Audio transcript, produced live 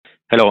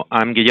Hello,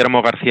 I'm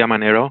Guillermo García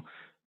Manero.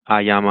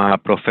 I am a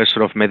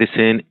professor of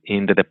medicine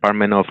in the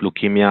Department of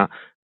Leukemia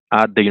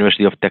at the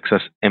University of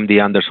Texas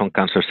MD Anderson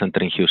Cancer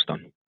Center in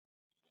Houston.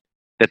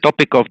 The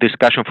topic of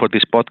discussion for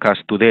this podcast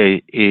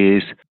today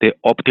is the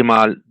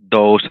optimal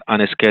dose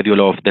and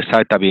schedule of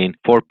decitabine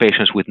for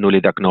patients with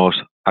newly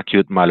diagnosed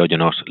acute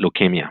myelogenous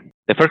leukemia.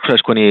 The first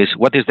question is,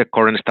 what is the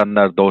current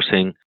standard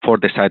dosing for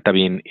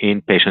decitabine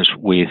in patients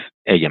with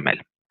AML?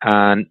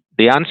 And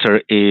the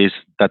answer is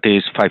that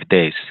is 5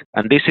 days.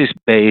 And this is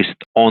based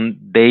on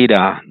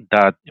data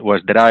that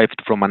was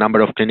derived from a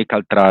number of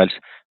clinical trials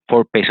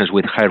for patients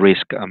with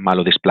high-risk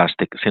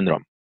myelodysplastic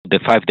syndrome. The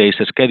 5 days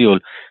schedule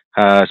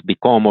has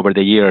become over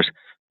the years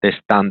the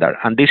standard.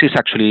 And this is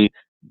actually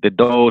the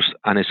dose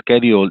and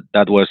schedule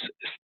that was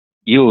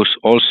used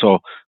also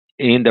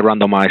in the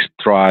randomized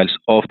trials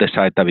of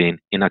decitabine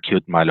in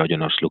acute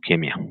myelogenous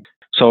leukemia.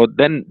 So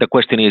then the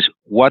question is,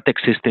 what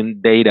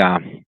existing data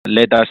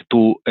led us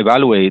to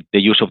evaluate the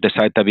use of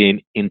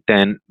decitabine in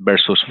 10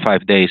 versus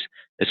 5 days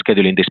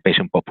schedule in this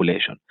patient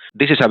population?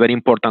 This is a very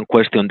important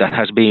question that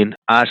has been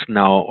asked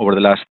now over the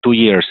last 2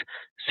 years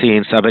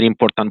since a very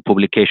important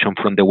publication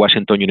from the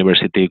Washington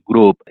University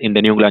group in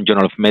the New England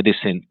Journal of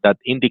Medicine that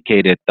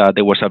indicated that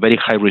there was a very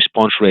high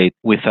response rate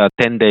with a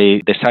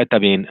 10-day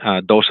decitabine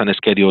dose and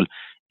schedule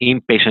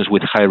in patients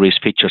with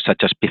high-risk features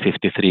such as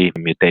P53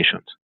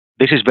 mutations.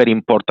 This is very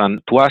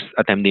important to us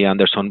at MD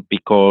Anderson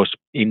because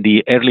in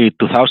the early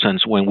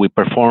 2000s, when we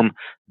performed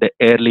the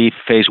early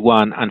phase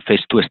 1 and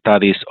phase 2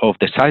 studies of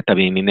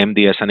decitabine in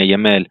MDS and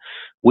AML,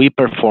 we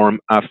performed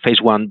a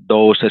phase 1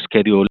 dose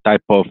schedule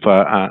type of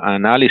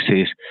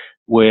analysis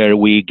where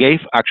we gave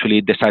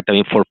actually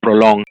decitabine for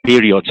prolonged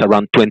periods,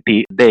 around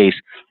 20 days,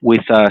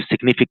 with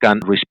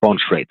significant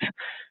response rates.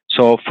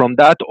 So from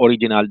that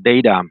original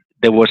data,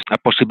 there was a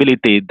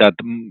possibility that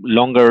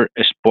longer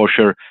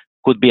exposure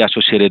could be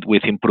associated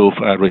with improved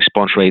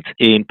response rates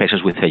in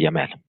patients with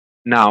AML.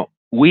 Now,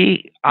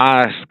 we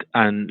asked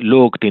and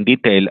looked in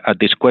detail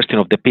at this question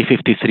of the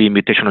P53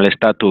 mutational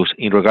status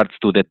in regards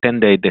to the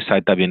 10-day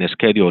decitabine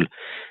schedule.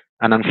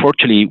 And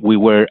unfortunately, we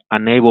were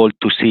unable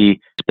to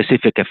see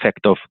specific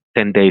effect of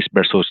 10 days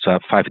versus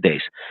 5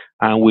 days.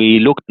 And we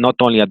looked not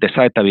only at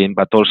decitabine,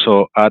 but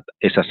also at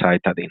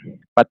azacitidine.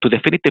 But to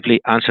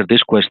definitively answer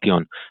this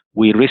question,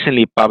 we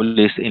recently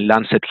published in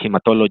Lancet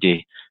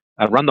Hematology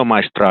a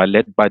randomized trial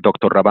led by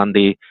Dr.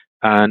 Ravandi,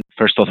 and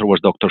first author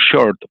was Dr.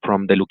 Short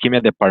from the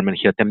leukemia department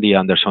here at MD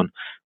Anderson,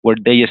 where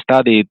they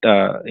studied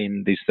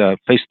in this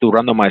phase 2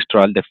 randomized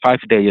trial the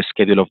 5-day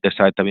schedule of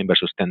decitabine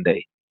versus 10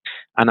 days.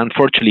 And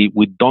unfortunately,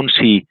 we don't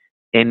see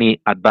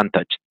any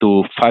advantage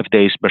to 5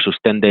 days versus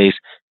 10 days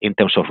in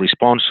terms of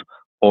response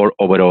or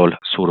overall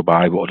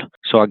survival.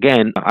 So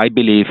again, I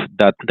believe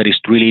that there is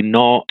really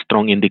no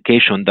strong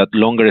indication that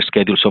longer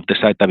schedules of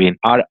decitabine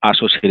are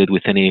associated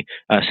with any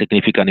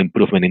significant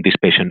improvement in this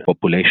patient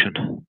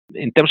population.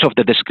 In terms of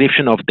the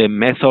description of the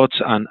methods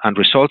and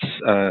results,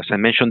 as I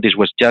mentioned, this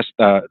was just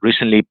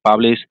recently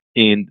published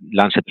in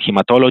Lancet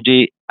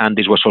Hematology, and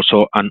this was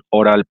also an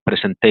oral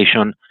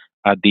presentation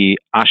at the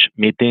ASH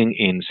meeting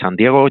in San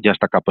Diego just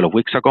a couple of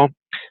weeks ago.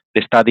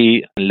 The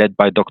study led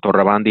by Dr.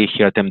 Ravandi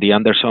here at MD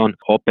Anderson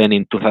opened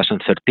in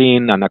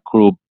 2013 and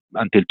accrued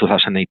until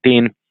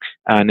 2018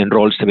 and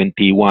enrolled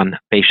 71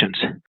 patients.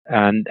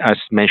 And as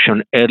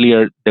mentioned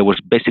earlier, there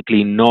was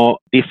basically no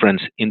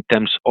difference in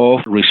terms of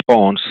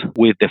response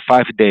with the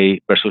 5-day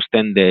versus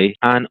 10-day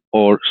and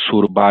or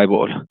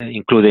survival,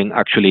 including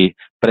actually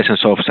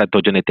presence of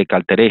cytogenetic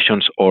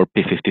alterations or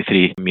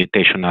P53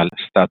 mutational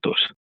status.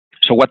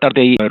 So what are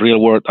the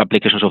real-world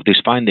applications of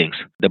these findings?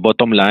 The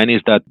bottom line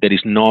is that there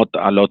is not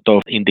a lot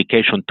of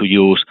indication to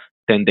use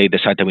 10-day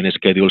decitabine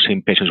schedules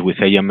in patients with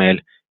AML,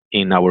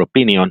 in our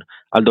opinion,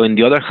 although on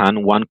the other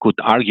hand, one could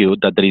argue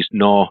that there is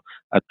no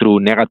true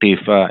negative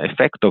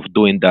effect of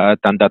doing that,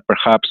 and that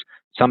perhaps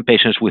some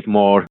patients with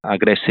more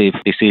aggressive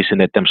disease in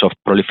the terms of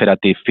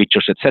proliferative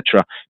features,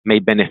 etc., may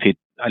benefit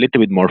a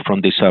little bit more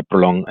from these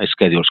prolonged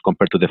schedules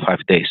compared to the 5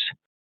 days.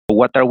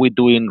 What are we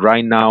doing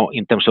right now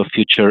in terms of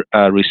future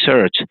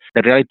research?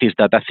 The reality is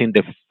that I think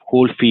the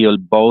whole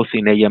field, both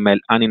in AML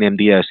and in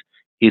MDS,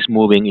 is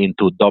moving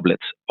into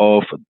doublets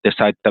of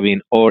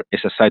decitabine or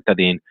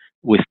azacitidine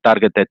with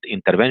targeted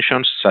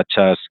interventions such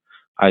as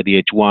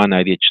IDH1,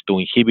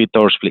 IDH2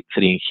 inhibitors,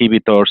 FLT3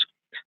 inhibitors,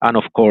 and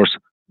of course,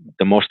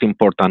 the most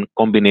important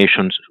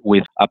combinations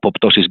with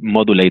apoptosis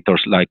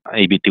modulators like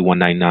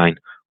ABT199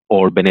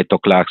 or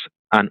venetoclax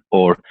and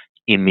or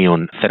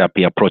immune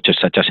therapy approaches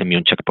such as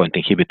immune checkpoint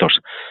inhibitors.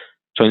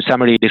 So in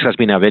summary, this has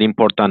been a very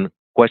important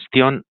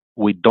question.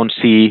 We don't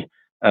see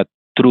a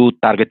true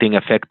targeting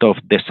effect of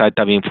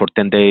decitabine for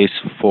 10 days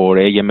for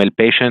AML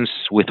patients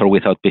with or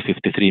without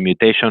P53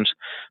 mutations,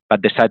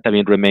 but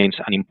decitabine remains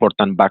an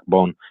important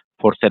backbone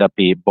for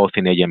therapy both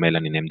in AML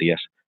and in MDS.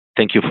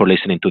 Thank you for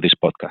listening to this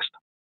podcast.